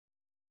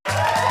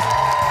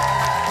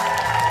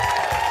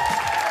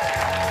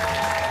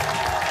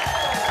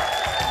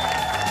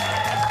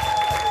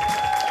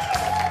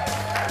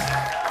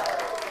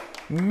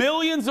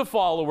millions of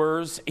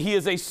followers. He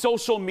is a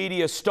social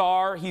media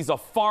star. He's a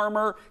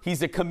farmer.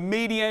 He's a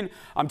comedian.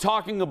 I'm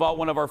talking about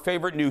one of our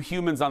favorite new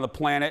humans on the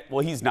planet.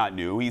 Well, he's not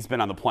new. He's been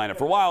on the planet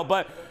for a while,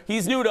 but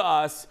he's new to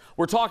us.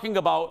 We're talking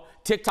about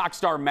TikTok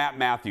star Matt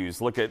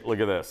Mathews. Look at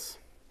this.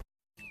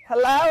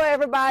 Hello,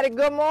 everybody.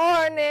 Good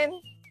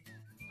morning.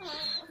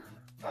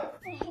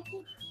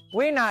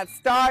 We're not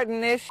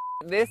starting this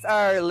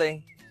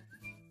early.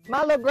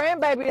 My little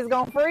grandbaby is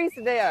gonna freeze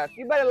to death.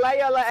 You better lay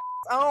your little ass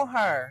on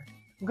her.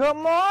 Good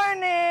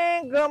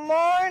morning. Good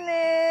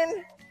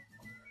morning.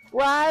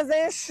 Rise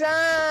and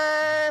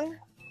shine.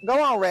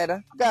 Go on,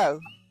 Retta. Go.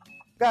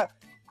 Go.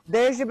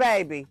 There's your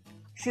baby.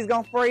 She's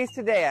gonna freeze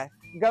to death.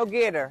 Go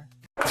get her.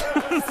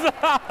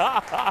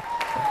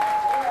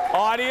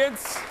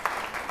 Audience,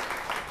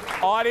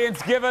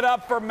 give it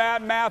up for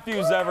Matt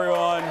Mathews,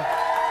 everyone.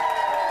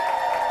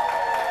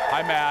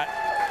 Hi, Matt.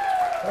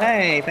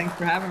 Hey, thanks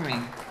for having me.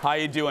 How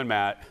you doing,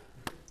 Matt?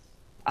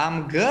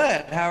 I'm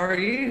good. How are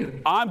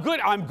you? I'm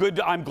good. I'm good.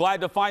 I'm glad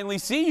to finally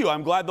see you.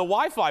 I'm glad the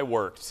Wi-Fi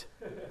worked.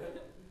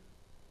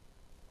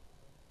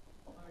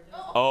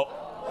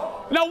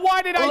 Oh. Now,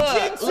 why did I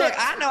jinx it? Look,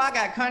 I know I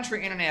got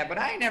country internet, but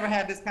I ain't never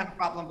had this kind of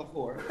problem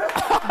before.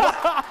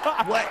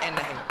 What in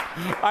the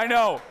hell? I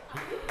know.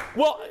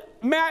 Well,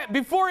 Matt,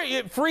 before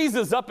it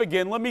freezes up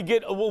again, let me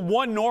get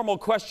one normal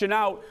question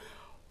out.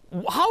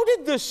 How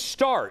did this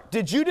start?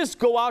 Did you just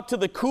go out to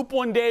the coop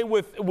one day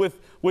with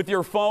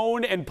your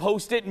phone and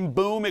post it and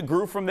boom, it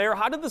grew from there?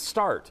 How did this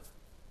start?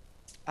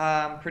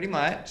 Pretty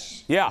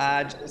much. Yeah.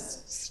 I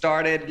just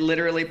started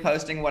literally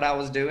posting what I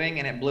was doing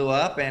and it blew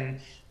up and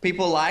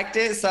people liked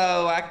it,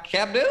 so I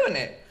kept doing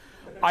it.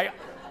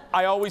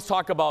 I always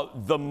talk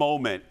about the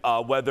moment,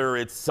 whether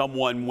it's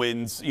someone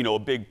wins, a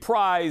big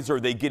prize or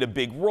they get a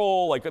big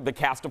role, like the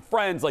cast of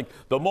Friends, like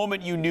the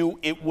moment you knew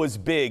it was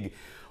big.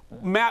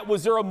 Matt,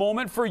 was there a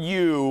moment for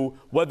you,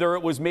 whether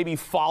it was maybe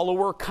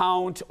follower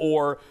count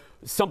or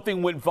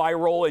something went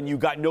viral and you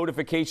got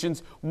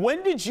notifications,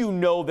 when did you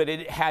know that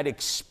it had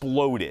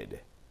exploded?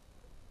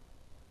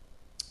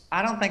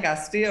 I don't think I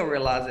still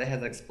realize it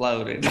has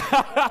exploded.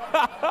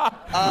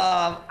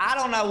 I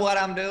don't know what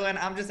I'm doing.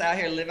 I'm just out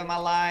here living my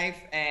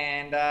life,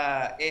 and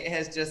it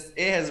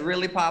has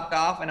really popped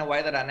off in a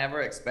way that I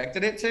never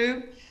expected it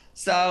to.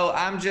 So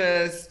I'm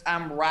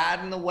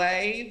riding the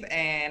wave,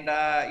 and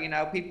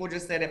people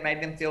just said it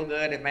made them feel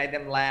good, it made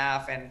them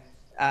laugh, and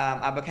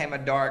I became a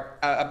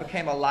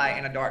light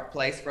in a dark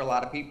place for a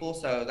lot of people.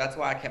 So that's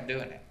why I kept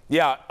doing it.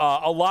 Yeah,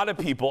 a lot of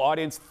people,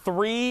 audience,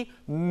 3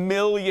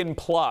 million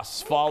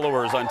plus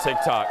followers on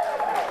TikTok.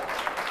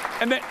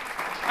 And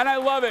I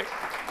love it.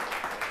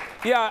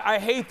 Yeah, I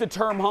hate the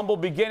term humble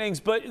beginnings,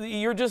 but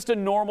you're just a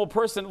normal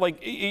person.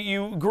 Like,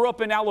 you grew up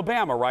in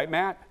Alabama, right,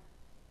 Matt?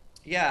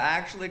 Yeah, I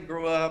actually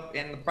grew up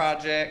in the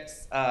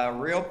projects,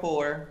 real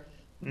poor,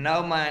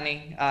 no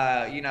money.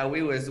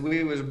 We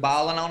was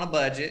balling on a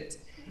budget.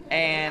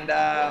 And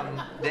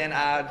then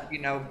I,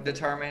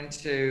 determined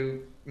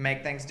to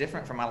make things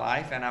different for my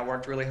life, and I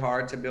worked really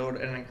hard to build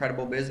an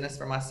incredible business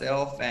for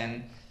myself,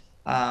 and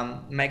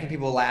making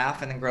people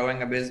laugh, and then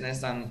growing a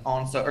business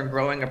or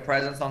growing a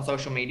presence on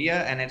social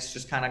media, and it's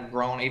just kind of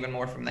grown even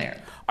more from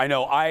there. I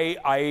know.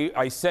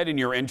 I said in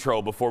your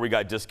intro before we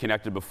got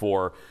disconnected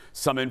before,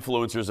 some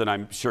influencers, and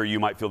I'm sure you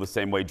might feel the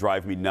same way,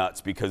 drive me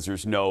nuts because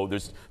there's no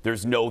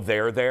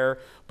there.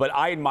 But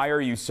I admire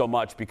you so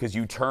much because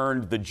you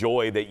turned the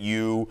joy that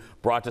you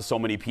brought to so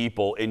many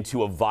people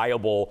into a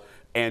viable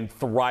and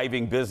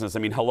thriving business. I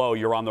mean, hello,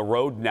 you're on the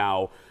road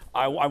now.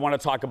 I want to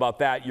talk about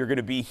that. You're going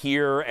to be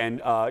here,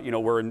 and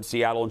we're in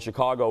Seattle and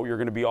Chicago. You're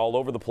going to be all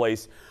over the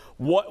place.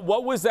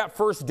 What was that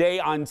first day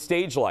on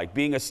stage like,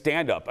 being a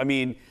stand-up? I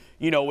mean,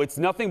 it's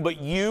nothing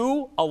but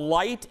you, a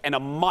light, and a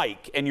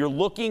mic, and you're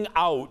looking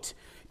out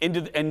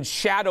into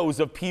shadows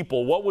of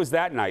people. What was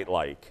that night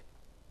like?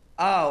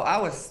 Oh,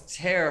 I was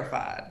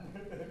terrified.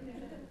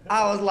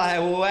 I was like,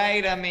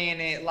 wait a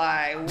minute,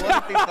 like,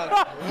 what if these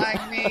folks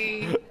like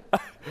me?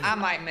 I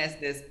might mess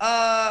this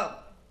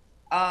up.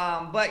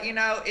 But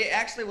it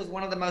actually was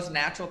one of the most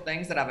natural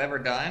things that I've ever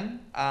done.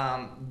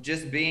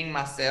 Just being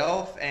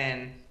myself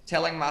and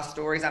telling my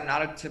stories. I'm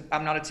not a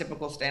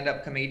typical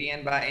stand-up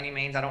comedian by any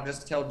means. I don't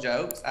just tell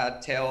jokes. I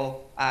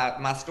tell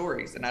my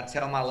stories, and I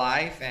tell my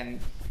life and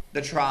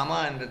the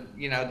trauma and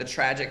the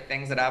tragic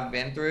things that I've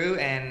been through,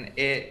 and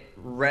it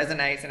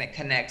resonates and it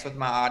connects with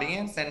my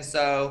audience. And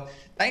so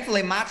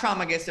thankfully my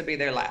trauma gets to be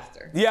their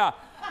laughter. Yeah.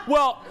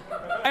 Well,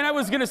 and I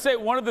was going to say,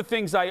 one of the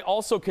things I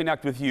also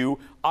connect with you,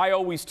 I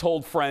always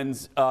told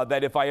friends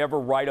that if I ever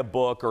write a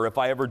book or if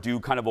I ever do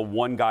kind of a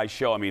one-guy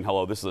show, I mean,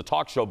 hello, this is a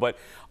talk show, but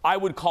I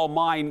would call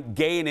mine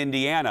Gay in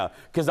Indiana,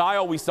 because I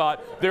always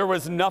thought there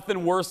was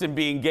nothing worse than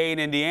being gay in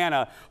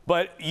Indiana,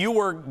 but you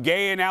were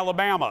gay in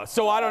Alabama.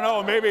 So I don't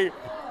know, maybe.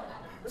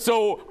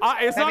 So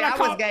it's maybe not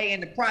I was gay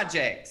in the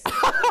projects.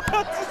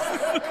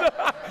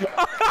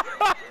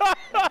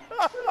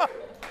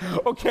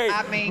 Okay,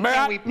 I mean,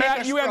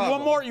 Matt, you had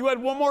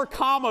one more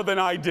comma than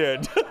I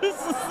did.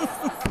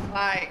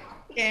 Like,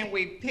 can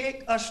we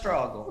pick a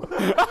struggle?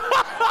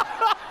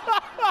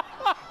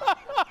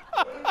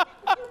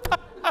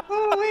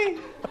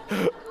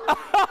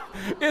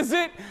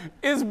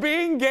 Is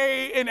being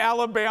gay in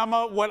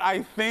Alabama what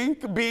I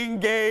think being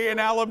gay in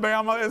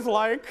Alabama is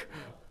like?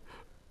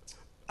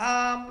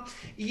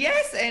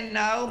 Yes and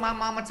no. My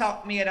mama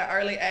taught me at an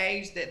early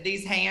age that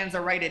these hands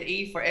are rated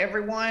E for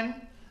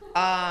everyone.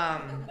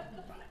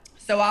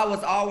 So I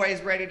was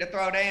always ready to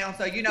throw down.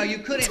 So, you know, you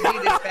couldn't be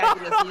this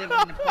fabulous living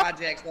in the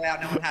projects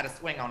without knowing how to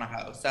swing on a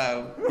hoe.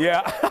 So.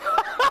 Yeah.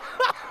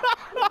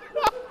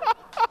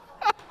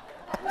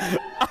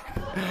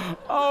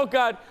 Oh,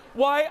 God.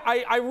 Why?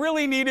 I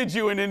really needed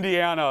you in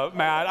Indiana,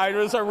 Matt.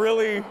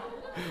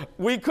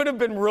 We could have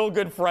been real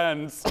good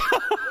friends.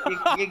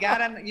 you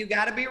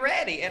gotta be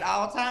ready at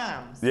all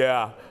times.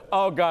 Yeah.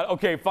 Oh, God.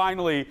 Okay,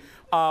 finally,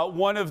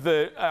 one of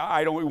the,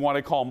 I don't want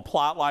to call them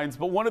plot lines,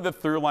 but one of the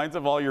through lines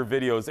of all your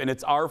videos, and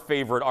it's our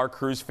favorite, our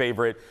crew's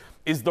favorite,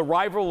 is the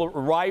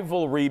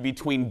rivalry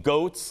between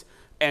goats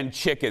and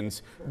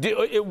chickens.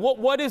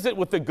 What is it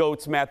with the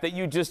goats, Matt, that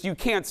you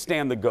can't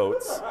stand the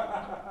goats?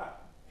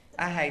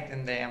 I hate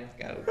them damn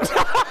goats.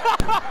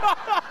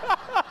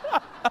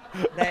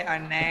 They are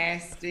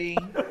nasty.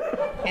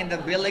 And the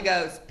billy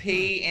goats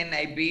pee in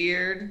their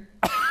beard.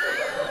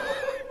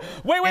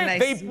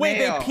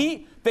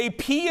 They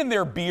pee in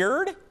their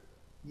beard?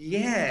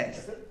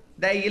 Yes.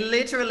 They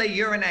literally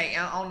urinate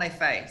on their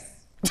face.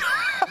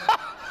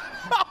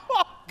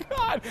 Oh,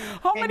 God.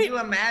 Can you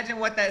imagine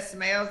what that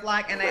smells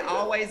like? And they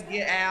always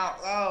get out.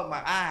 Oh,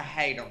 my, I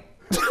hate them.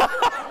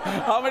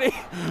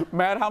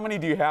 Matt, how many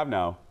do you have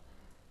now?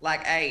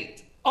 Like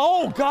 8.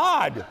 Oh,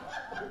 God.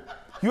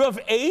 You have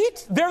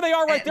 8? There they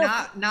are right there.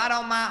 Not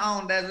on my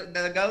own.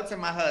 The goats are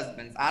my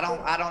husband's. I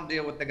don't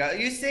deal with the goats.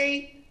 You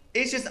see,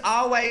 it's just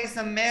always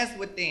a mess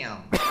with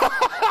them.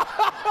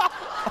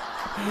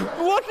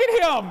 Look at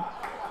him.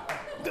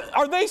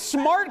 Are they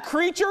smart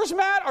creatures,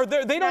 Matt? Or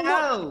they don't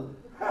know?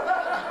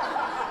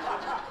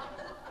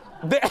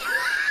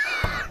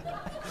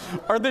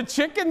 Are the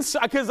chickens,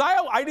 because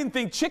I didn't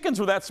think chickens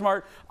were that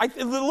smart.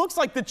 It looks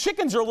like the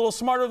chickens are a little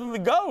smarter than the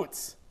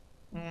goats.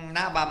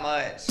 Not by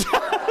much.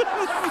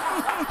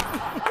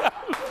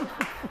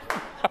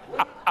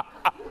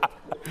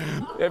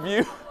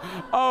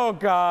 Oh,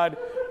 God.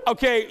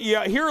 Okay,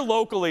 yeah, here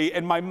locally,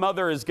 and my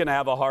mother is going to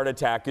have a heart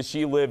attack because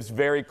she lives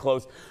very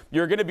close.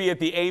 You're going to be at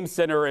the Ames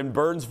Center in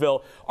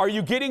Burnsville. Are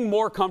you getting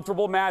more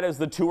comfortable, Matt, as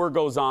the tour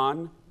goes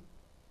on?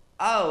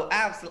 Oh,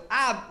 absolutely.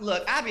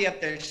 I'll be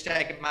up there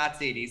shaking my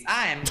titties.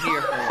 I am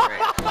here for it.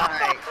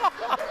 Like,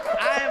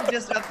 I am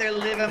just up there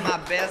living my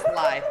best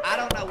life. I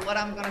don't know what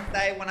I'm going to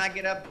say when I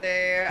get up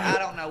there. I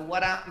don't know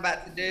what I'm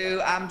about to do.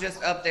 I'm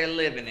just up there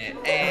living it.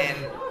 And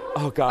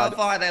oh, God. So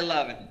far, they're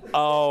loving it.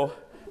 Oh,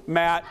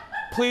 Matt,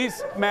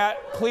 please, not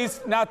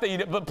that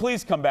you, but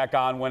please come back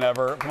on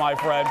whenever, my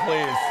friend,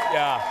 please.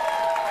 Yeah.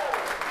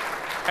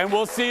 And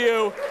we'll see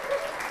you.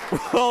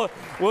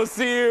 We'll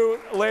see you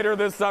later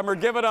this summer.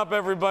 Give it up,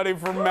 everybody,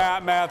 for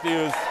Matt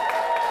Mathews.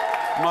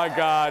 My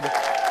God.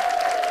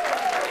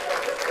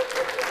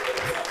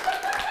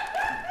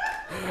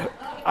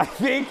 I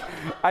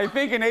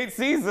think in 8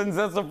 seasons,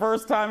 that's the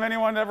first time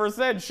anyone ever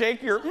said,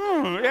 shake your,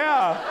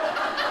 yeah.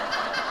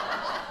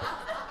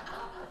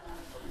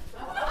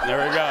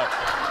 There we go.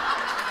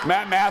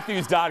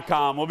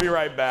 MattMathews.com. We'll be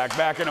right back.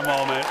 Back in a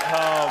moment.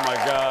 Oh, my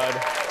God.